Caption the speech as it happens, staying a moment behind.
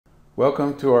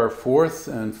Welcome to our fourth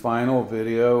and final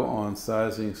video on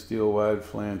sizing steel wide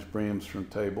flange beams from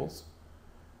tables.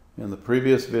 In the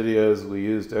previous videos we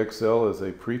used Excel as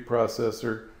a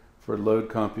preprocessor for load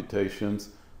computations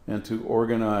and to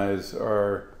organize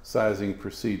our sizing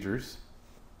procedures.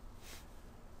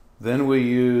 Then we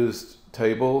used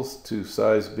tables to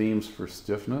size beams for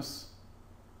stiffness.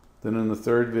 Then in the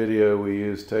third video we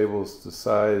used tables to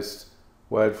size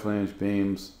wide flange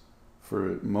beams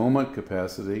for moment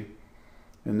capacity.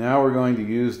 And now we're going to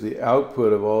use the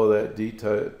output of all that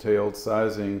detailed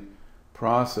sizing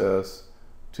process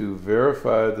to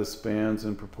verify the spans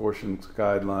and proportions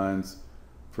guidelines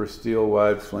for steel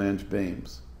wide flange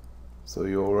beams. So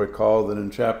you'll recall that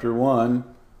in Chapter 1,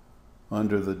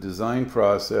 under the design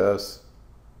process,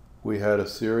 we had a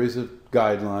series of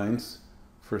guidelines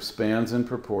for spans and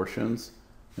proportions,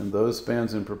 and those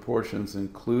spans and proportions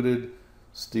included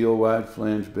steel wide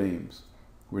flange beams.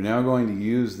 We're now going to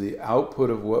use the output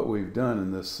of what we've done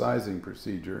in this sizing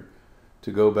procedure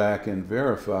to go back and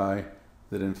verify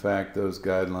that in fact those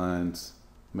guidelines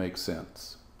make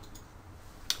sense.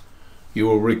 You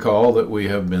will recall that we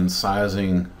have been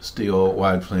sizing steel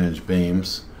wide flange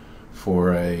beams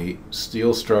for a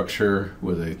steel structure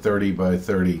with a 30 by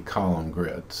 30 column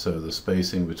grid. So the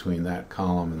spacing between that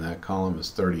column and that column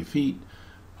is 30 feet.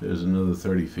 There's another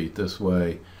 30 feet this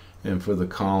way. And for the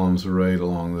columns arrayed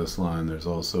along this line, there's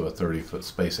also a 30-foot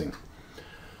spacing.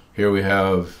 Here we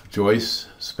have joists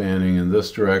spanning in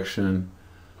this direction,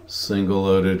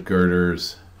 single-loaded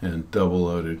girders and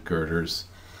double-loaded girders.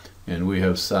 And we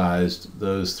have sized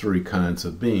those three kinds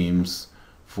of beams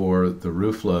for the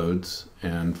roof loads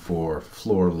and for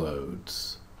floor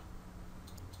loads.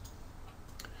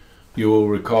 You will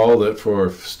recall that for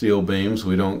steel beams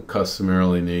we don't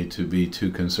customarily need to be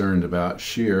too concerned about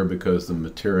shear because the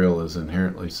material is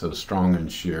inherently so strong in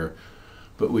shear,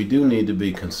 but we do need to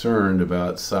be concerned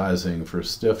about sizing for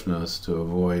stiffness to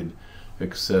avoid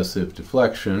excessive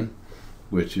deflection,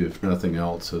 which if nothing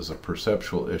else is a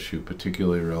perceptual issue,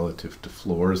 particularly relative to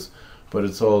floors, but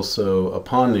it's also a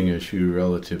ponding issue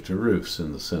relative to roofs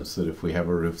in the sense that if we have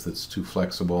a roof that's too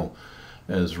flexible,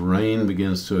 as rain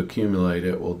begins to accumulate,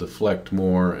 it will deflect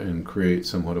more and create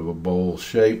somewhat of a bowl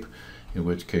shape, in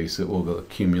which case it will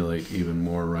accumulate even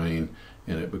more rain,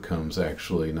 and it becomes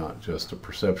actually not just a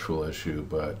perceptual issue,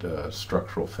 but a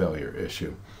structural failure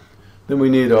issue. Then we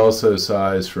need to also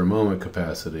size for moment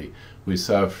capacity. We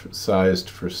sized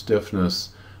for stiffness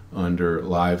under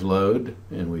live load,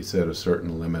 and we set a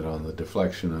certain limit on the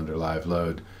deflection under live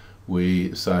load.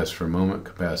 We sized for moment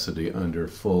capacity under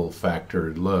full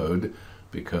factored load,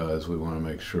 because we want to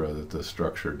make sure that the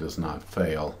structure does not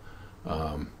fail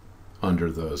under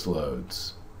those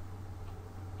loads.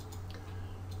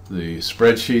 The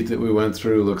spreadsheet that we went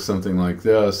through looks something like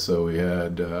this. So we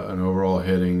had an overall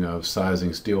heading of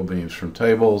sizing steel beams from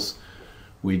tables.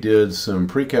 We did some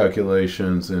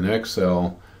pre-calculations in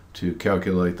Excel to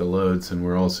calculate the loads, and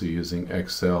we're also using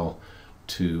Excel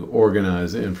to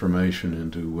organize information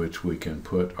into which we can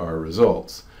put our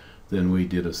results. Then we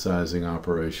did a sizing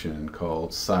operation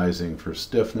called sizing for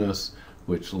stiffness,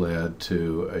 which led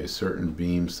to a certain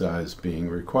beam size being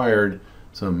required,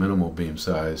 some minimal beam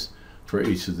size for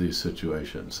each of these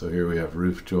situations. So here we have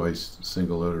roof joist,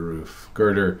 single-loaded roof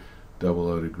girder,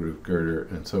 double-loaded roof girder,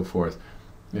 and so forth.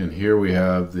 And here we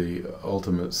have the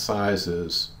ultimate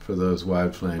sizes for those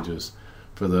wide flanges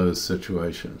for those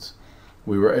situations.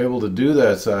 We were able to do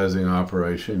that sizing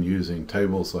operation using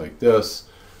tables like this,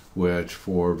 which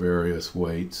for various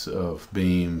weights of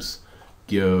beams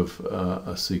give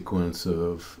a sequence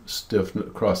of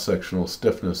cross-sectional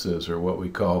stiffnesses, or what we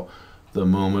call the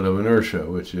moment of inertia,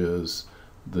 which is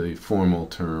the formal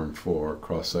term for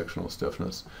cross-sectional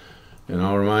stiffness. And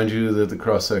I'll remind you that the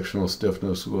cross-sectional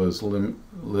stiffness was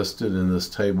listed in this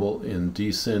table in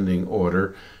descending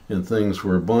order, and things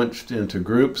were bunched into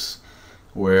groups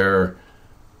where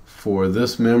for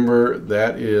this member,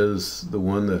 that is the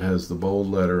one that has the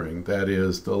bold lettering. That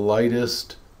is the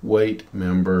lightest weight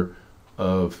member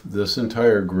of this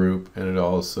entire group, and it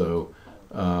also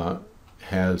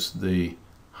has the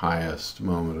highest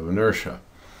moment of inertia,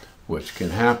 which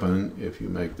can happen if you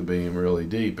make the beam really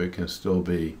deep. It can still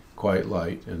be quite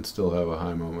light and still have a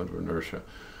high moment of inertia.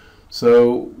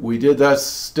 So we did that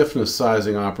stiffness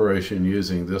sizing operation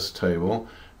using this table.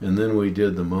 And then we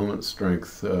did the moment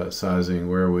strength sizing,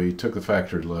 where we took the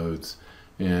factored loads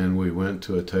and we went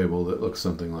to a table that looks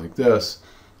something like this.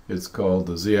 It's called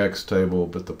the ZX table,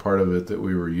 but the part of it that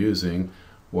we were using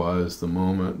was the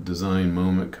design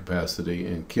moment capacity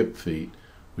in kip feet,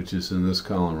 which is in this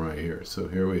column right here. So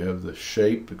here we have the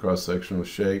shape, the cross-sectional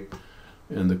shape,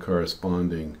 and the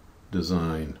corresponding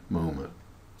design moment.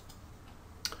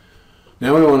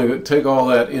 Now we want to take all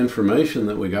that information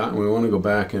that we got and we want to go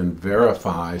back and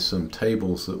verify some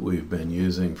tables that we've been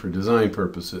using for design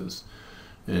purposes.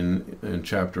 In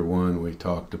Chapter 1 we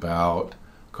talked about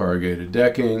corrugated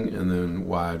decking and then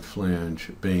wide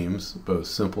flange beams, both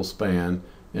simple span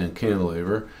and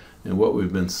cantilever. And what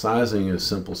we've been sizing is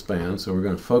simple span, so we're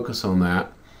going to focus on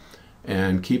that.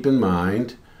 And keep in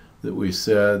mind that we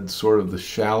said sort of the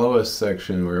shallowest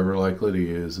section we're ever likely to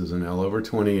use is an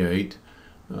L/28.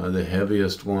 The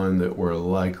heaviest one that we're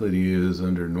likely to use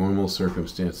under normal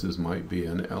circumstances might be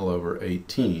an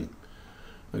L/18.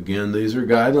 Again, these are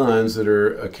guidelines that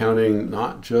are accounting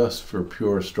not just for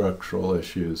pure structural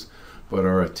issues, but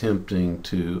are attempting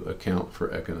to account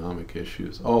for economic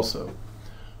issues also.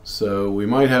 So we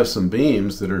might have some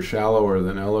beams that are shallower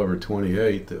than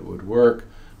L/28 that would work,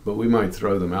 but we might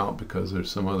throw them out because there's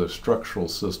some other structural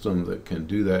system that can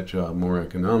do that job more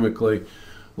economically.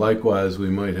 Likewise, we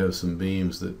might have some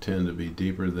beams that tend to be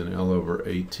deeper than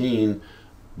L/18,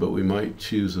 but we might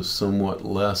choose a somewhat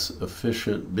less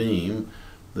efficient beam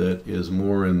that is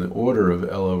more in the order of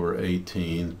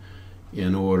L/18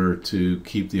 in order to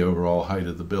keep the overall height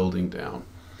of the building down.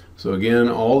 So again,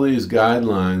 all these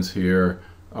guidelines here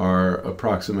are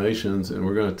approximations, and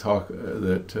we're going to talk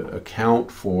that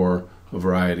account for a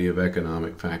variety of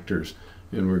economic factors,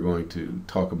 and we're going to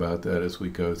talk about that as we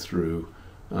go through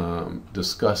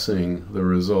discussing the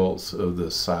results of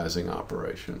this sizing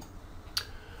operation.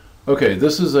 Okay,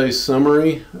 this is a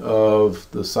summary of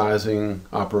the sizing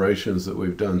operations that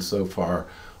we've done so far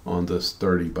on this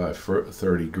 30 by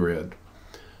 30 grid.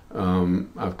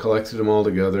 I've collected them all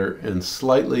together and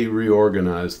slightly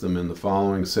reorganized them in the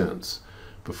following sense.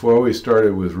 Before we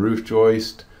started with roof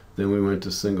joist, then we went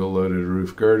to single loaded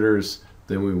roof girders,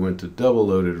 then we went to double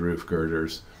loaded roof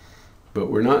girders. But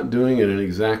we're not doing it in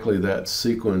exactly that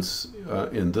sequence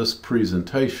in this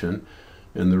presentation,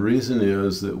 and the reason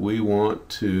is that we want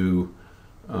to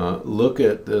look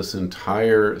at this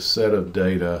entire set of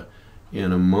data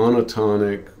in a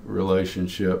monotonic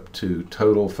relationship to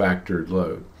total factored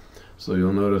load. So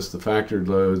you'll notice the factored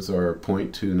loads are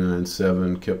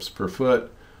 0.297 kips per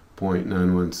foot,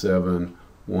 0.917,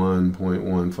 1,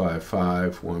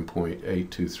 0.155,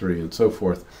 1.823, and so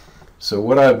forth. So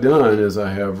what I've done is I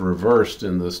have reversed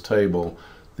in this table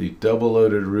the double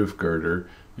loaded roof girder,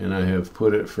 and I have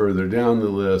put it further down the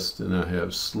list, and I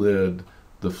have slid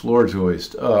the floor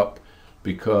joist up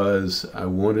because I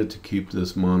wanted to keep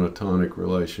this monotonic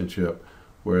relationship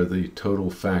where the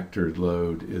total factored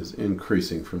load is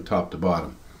increasing from top to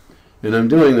bottom. And I'm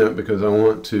doing that because I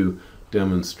want to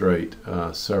demonstrate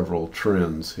several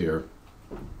trends here.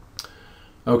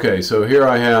 Okay, so here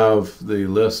I have the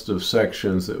list of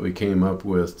sections that we came up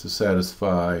with to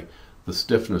satisfy the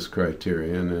stiffness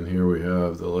criterion, and here we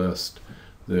have the list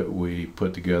that we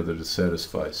put together to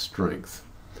satisfy strength.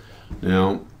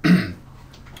 Now,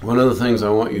 one of the things I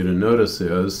want you to notice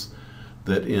is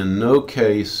that in no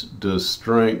case does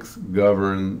strength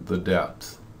govern the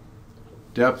depth.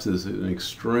 Depth is an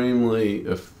extremely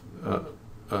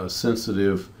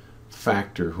sensitive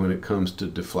factor when it comes to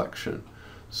deflection.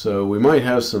 So we might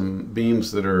have some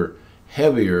beams that are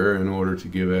heavier in order to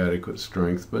give adequate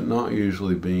strength, but not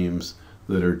usually beams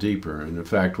that are deeper. And in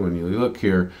fact, when you look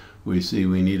here, we see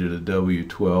we needed a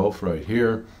W12 right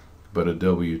here, but a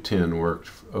W10 worked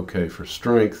okay for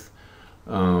strength.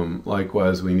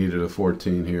 Likewise, we needed a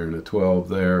 14 here and a 12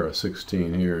 there, a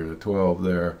 16 here and a 12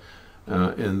 there.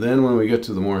 And then when we get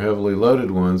to the more heavily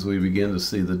loaded ones, we begin to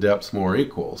see the depths more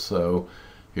equal. So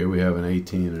here we have an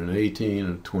 18 and an 18,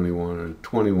 and a 21 and a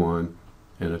 21,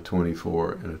 and a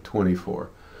 24 and a 24.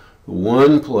 The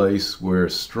one place where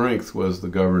strength was the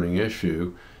governing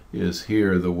issue is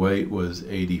here. The weight was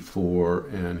 84,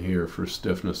 and here for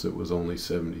stiffness it was only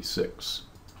 76.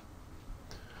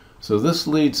 So this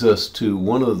leads us to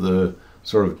one of the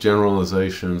sort of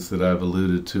generalizations that I've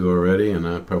alluded to already, and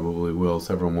I probably will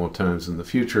several more times in the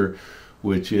future,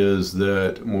 which is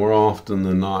that more often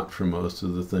than not, for most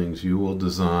of the things you will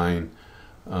design,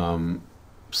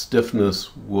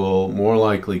 stiffness will more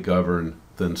likely govern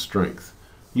than strength.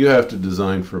 You have to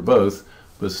design for both,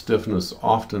 but stiffness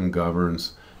often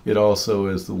governs. It also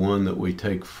is the one that we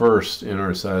take first in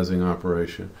our sizing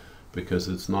operation because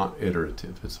it's not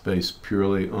iterative. It's based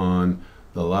purely on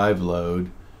the live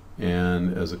load,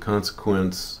 and as a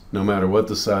consequence, no matter what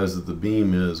the size of the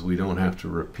beam is, we don't have to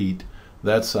repeat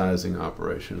that sizing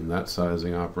operation, and that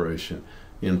sizing operation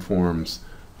informs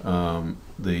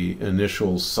the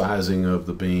initial sizing of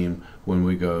the beam when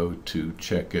we go to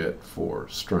check it for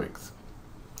strength.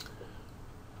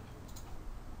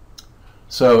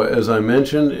 So as I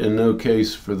mentioned, in no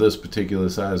case for this particular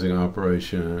sizing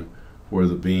operation were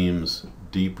the beams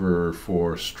deeper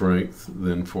for strength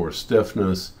than for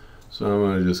stiffness. So I'm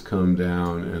going to just come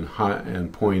down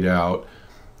and point out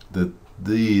that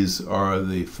these are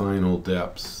the final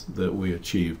depths that we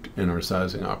achieved in our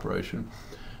sizing operation.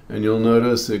 And you'll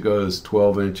notice it goes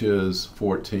 12 inches,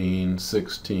 14,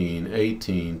 16,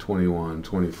 18, 21,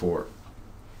 24.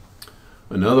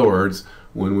 In other words,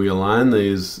 when we align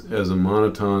these as a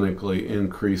monotonically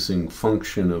increasing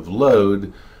function of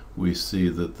load, we see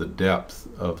that the depth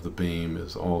of the beam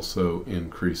is also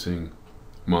increasing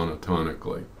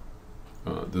monotonically.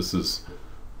 This is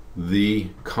the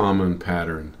common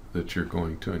pattern that you're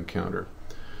going to encounter.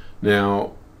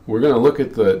 Now, we're going to look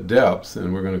at the depth,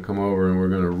 and we're going to come over and we're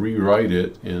going to rewrite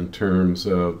it in terms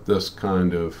of this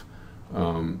kind of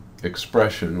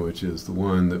expression, which is the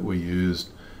one that we used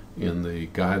in the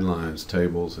guidelines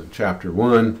tables in chapter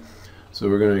 1. So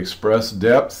we're going to express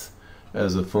depth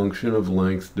as a function of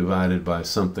length divided by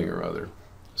something or other.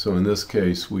 So in this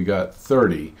case, we got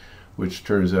 30, which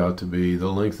turns out to be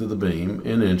the length of the beam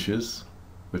in inches,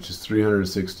 which is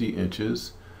 360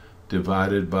 inches,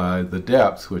 divided by the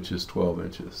depth, which is 12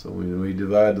 inches. So when we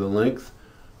divide the length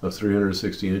of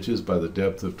 360 inches by the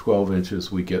depth of 12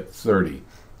 inches, we get 30.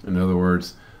 In other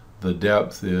words, the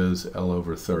depth is L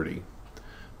over 30.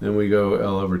 Then we go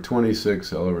L over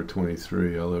 26, L over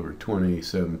 23, L over 20,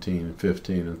 17,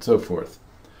 15, and so forth.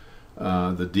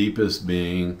 The deepest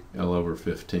being L over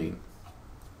 15.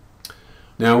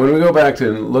 Now when we go back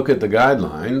to look at the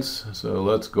guidelines, so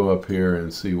let's go up here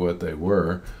and see what they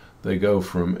were. They go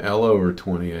from L over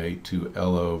 28 to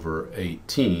L over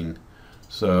 18.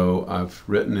 So I've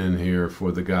written in here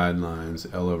for the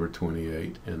guidelines L over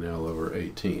 28 and L over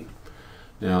 18.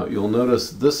 Now you'll notice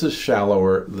this is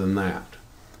shallower than that.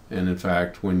 And in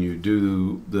fact, when you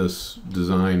do this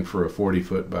design for a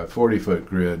 40-foot by 40-foot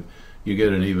grid, you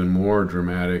get an even more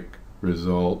dramatic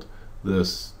result.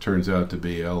 This turns out to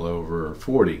be L over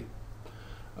 40.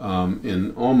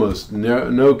 In almost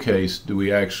no case do we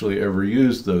actually ever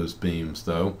use those beams,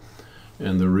 though.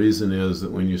 And the reason is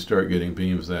that when you start getting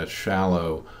beams that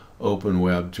shallow, open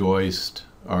web joists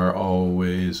are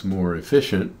always more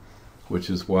efficient, which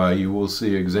is why you will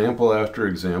see example after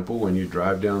example when you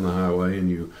drive down the highway and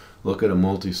you look at a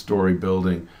multi-story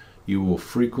building. You will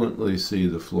frequently see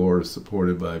the floors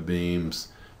supported by beams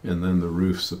and then the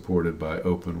roof supported by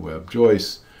open web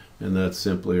joists, and that's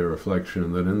simply a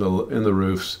reflection that in the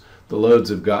roofs the loads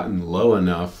have gotten low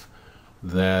enough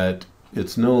that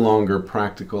it's no longer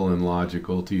practical and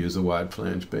logical to use a wide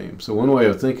flange beam. So one way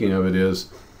of thinking of it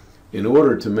is, in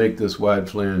order to make this wide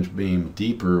flange beam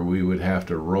deeper, we would have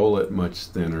to roll it much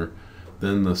thinner.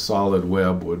 Then the solid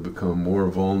web would become more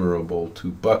vulnerable to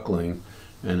buckling,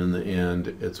 and in the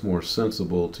end it's more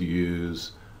sensible to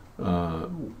use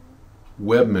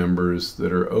web members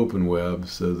that are open web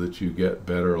so that you get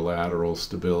better lateral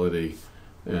stability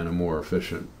and a more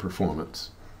efficient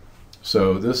performance.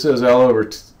 So this says L over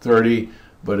 30,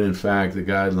 but in fact the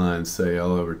guidelines say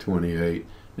L over 28,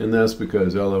 and that's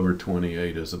because L over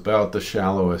 28 is about the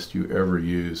shallowest you ever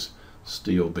use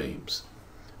steel beams.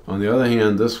 On the other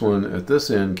hand, this one at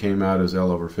this end came out as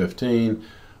L over 15,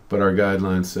 but our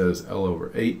guideline says L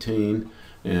over 18,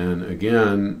 and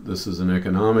again, this is an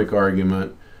economic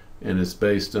argument, and it's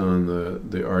based on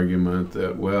the argument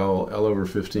that, well, L over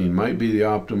 15 might be the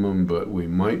optimum, but we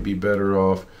might be better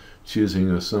off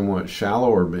choosing a somewhat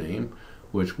shallower beam,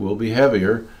 which will be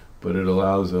heavier, but it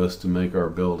allows us to make our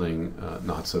building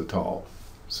not so tall.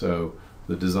 So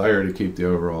the desire to keep the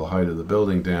overall height of the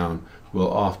building down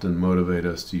will often motivate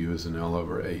us to use an L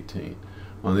over 18.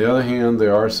 On the other hand,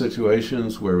 there are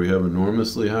situations where we have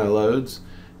enormously high loads,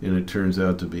 and it turns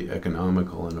out to be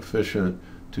economical and efficient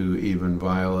to even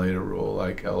violate a rule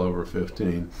like L over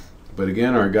 15. But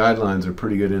again, our guidelines are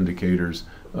pretty good indicators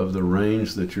of the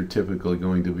range that you're typically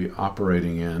going to be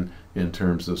operating in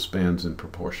terms of spans and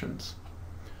proportions.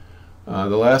 The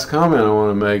last comment I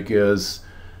want to make is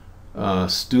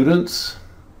students,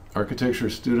 architecture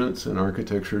students and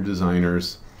architecture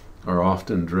designers are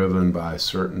often driven by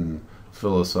certain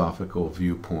philosophical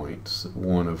viewpoints,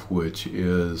 one of which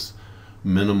is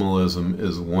minimalism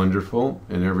is wonderful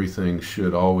and everything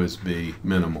should always be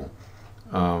minimal.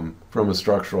 From a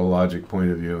structural logic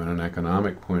point of view and an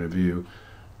economic point of view,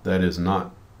 that is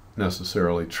not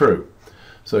necessarily true.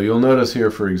 So you'll notice here,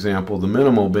 for example, the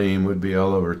minimal beam would be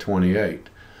L over 28.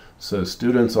 So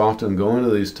students often go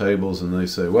into these tables and they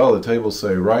say, well, the tables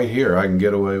say right here I can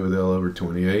get away with L over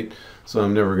 28, so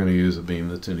I'm never going to use a beam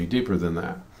that's any deeper than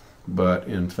that. But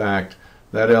in fact,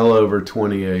 that L over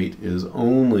 28 is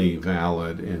only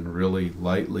valid in really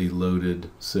lightly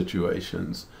loaded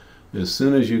situations. As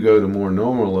soon as you go to more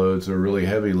normal loads or really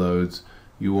heavy loads,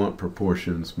 you want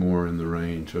proportions more in the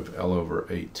range of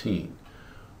L/18.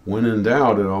 When in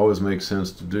doubt, it always makes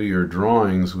sense to do your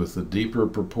drawings with the deeper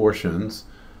proportions,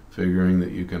 figuring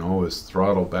that you can always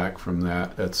throttle back from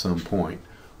that at some point.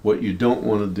 What you don't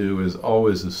want to do is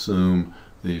always assume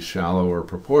these shallower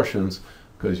proportions,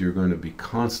 because you're going to be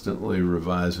constantly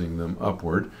revising them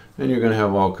upward, and you're going to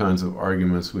have all kinds of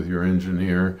arguments with your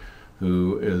engineer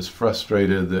who is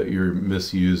frustrated that you're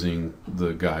misusing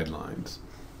the guidelines.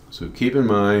 So keep in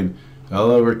mind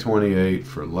L/28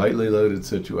 for lightly loaded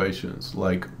situations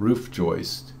like roof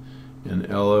joist, and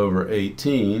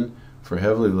L/18 for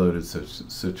heavily loaded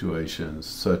situations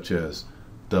such as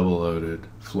double loaded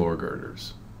floor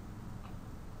girders.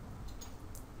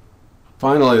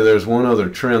 Finally, there's one other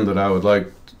trend that I would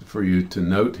like for you to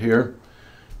note here.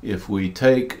 If we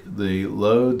take the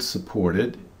load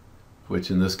supported, which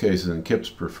in this case is in kips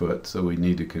per foot, so we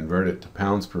need to convert it to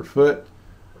pounds per foot,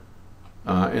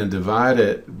 and divide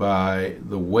it by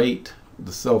the weight,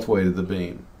 the self-weight of the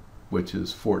beam, which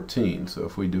is 14. So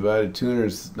if we divided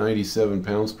 297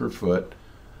 pounds per foot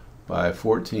by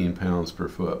 14 pounds per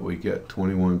foot, we get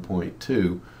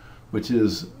 21.2, which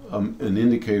is an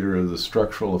indicator of the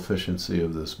structural efficiency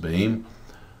of this beam.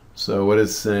 So what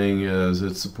it's saying is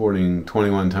it's supporting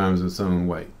 21 times its own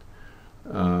weight.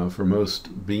 For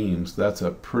most beams, that's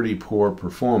a pretty poor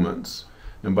performance.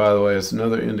 And by the way, it's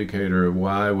another indicator of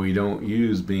why we don't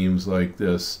use beams like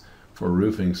this for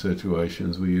roofing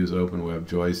situations. We use open web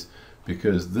joists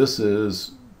because this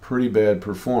is pretty bad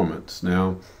performance.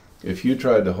 Now, if you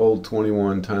tried to hold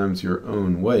 21 times your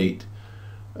own weight,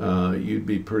 you'd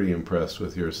be pretty impressed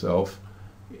with yourself.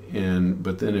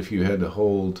 But then if you had to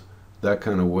hold that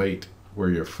kind of weight where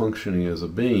you're functioning as a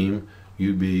beam,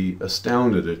 you'd be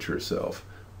astounded at yourself.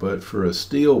 But for a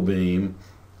steel beam,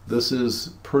 this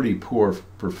is pretty poor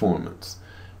performance.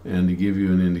 And to give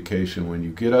you an indication, when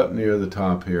you get up near the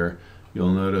top here,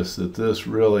 you'll notice that this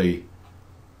really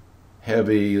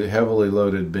heavily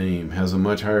loaded beam has a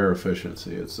much higher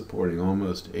efficiency. It's supporting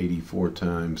almost 84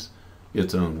 times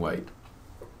its own weight.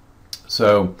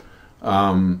 So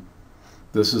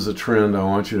this is a trend I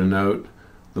want you to note.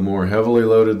 The more heavily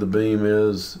loaded the beam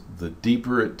is, the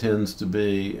deeper it tends to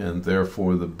be, and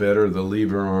therefore the better the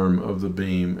lever arm of the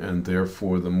beam, and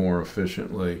therefore the more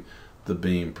efficiently the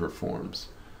beam performs.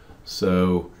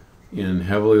 So in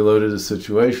heavily loaded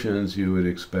situations, you would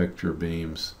expect your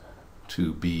beams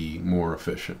to be more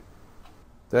efficient.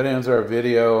 That ends our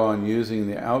video on using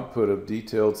the output of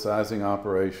detailed sizing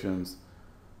operations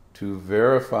to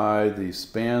verify the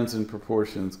spans and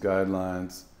proportions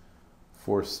guidelines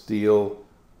for steel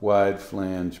wide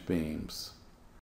flange beams.